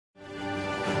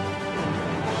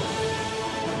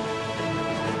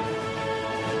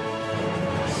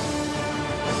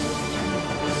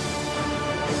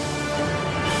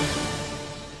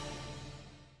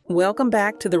Welcome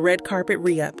back to the Red Carpet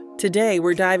Re-Up. Today,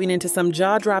 we're diving into some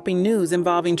jaw-dropping news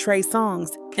involving Trey Songz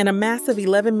and a massive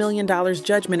 $11 million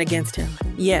judgment against him.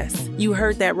 Yes, you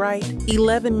heard that right,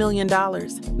 $11 million.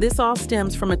 This all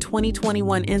stems from a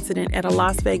 2021 incident at a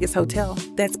Las Vegas hotel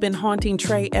that's been haunting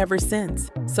Trey ever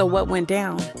since. So what went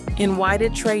down? And why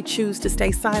did Trey choose to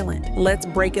stay silent? Let's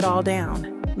break it all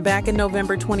down. Back in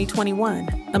November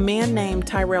 2021, a man named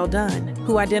Tyrell Dunn,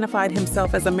 who identified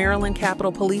himself as a Maryland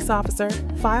Capitol Police officer,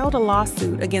 filed a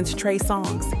lawsuit against Trey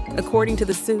Songz. According to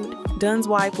the suit, Dunn's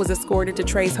wife was escorted to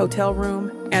Trey's hotel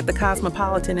room at the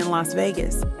Cosmopolitan in Las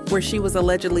Vegas, where she was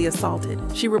allegedly assaulted.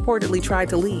 She reportedly tried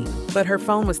to leave, but her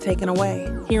phone was taken away.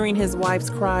 Hearing his wife's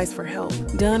cries for help,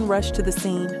 Dunn rushed to the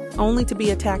scene, only to be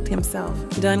attacked himself.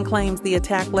 Dunn claims the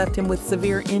attack left him with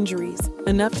severe injuries,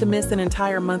 enough to miss an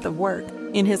entire month of work.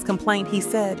 In his complaint, he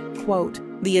said, quote,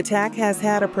 "The attack has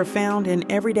had a profound and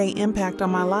everyday impact on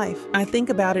my life. I think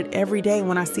about it every day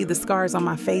when I see the scars on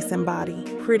my face and body.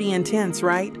 Pretty intense,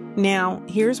 right?" Now,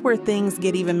 here's where things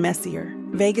get even messier.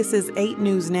 Vegas's 8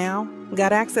 News Now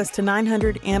got access to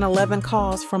 911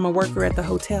 calls from a worker at the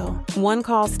hotel. One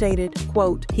call stated,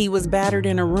 quote, "He was battered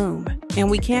in a room,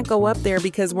 and we can't go up there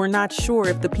because we're not sure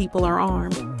if the people are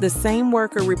armed." The same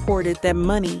worker reported that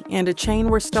money and a chain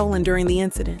were stolen during the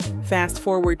incident. Fast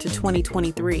forward to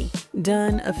 2023.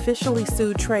 Dunn officially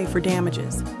sued Trey for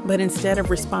damages, but instead of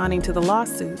responding to the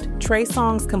lawsuit, Trey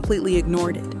Songz completely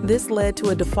ignored it. This led to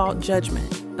a default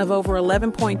judgment of over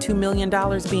 $11.2 million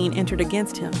being entered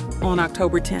against him on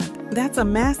October 10th. That's a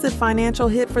massive financial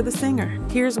hit for the singer.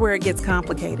 Here's where it gets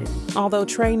complicated. Although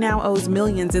Trey now owes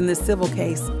millions in this civil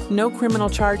case, no criminal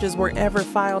charges were ever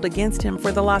filed against him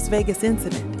for the Las Vegas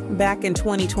incident. Back in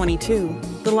 2022,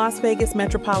 the Las Vegas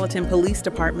Metropolitan Police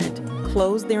Department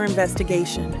closed their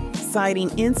investigation,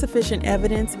 citing insufficient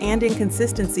evidence and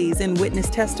inconsistencies in witness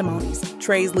testimonies.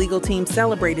 Trey's legal team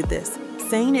celebrated this,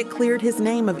 saying it cleared his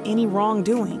name of any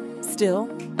wrongdoing. Still,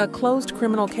 a closed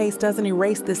criminal case doesn't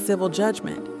erase this civil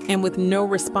judgment, and with no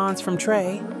response from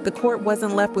Trey, the court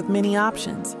wasn't left with many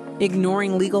options.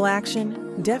 Ignoring legal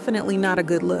action? Definitely not a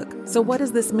good look. So what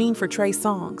does this mean for Trey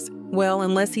Songz? Well,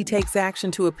 unless he takes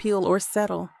action to appeal or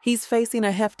settle, he's facing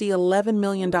a hefty $11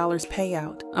 million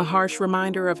payout, a harsh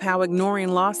reminder of how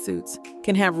ignoring lawsuits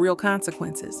can have real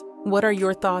consequences. What are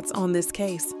your thoughts on this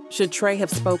case? Should Trey have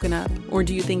spoken up, or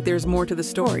do you think there's more to the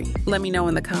story? Let me know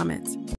in the comments.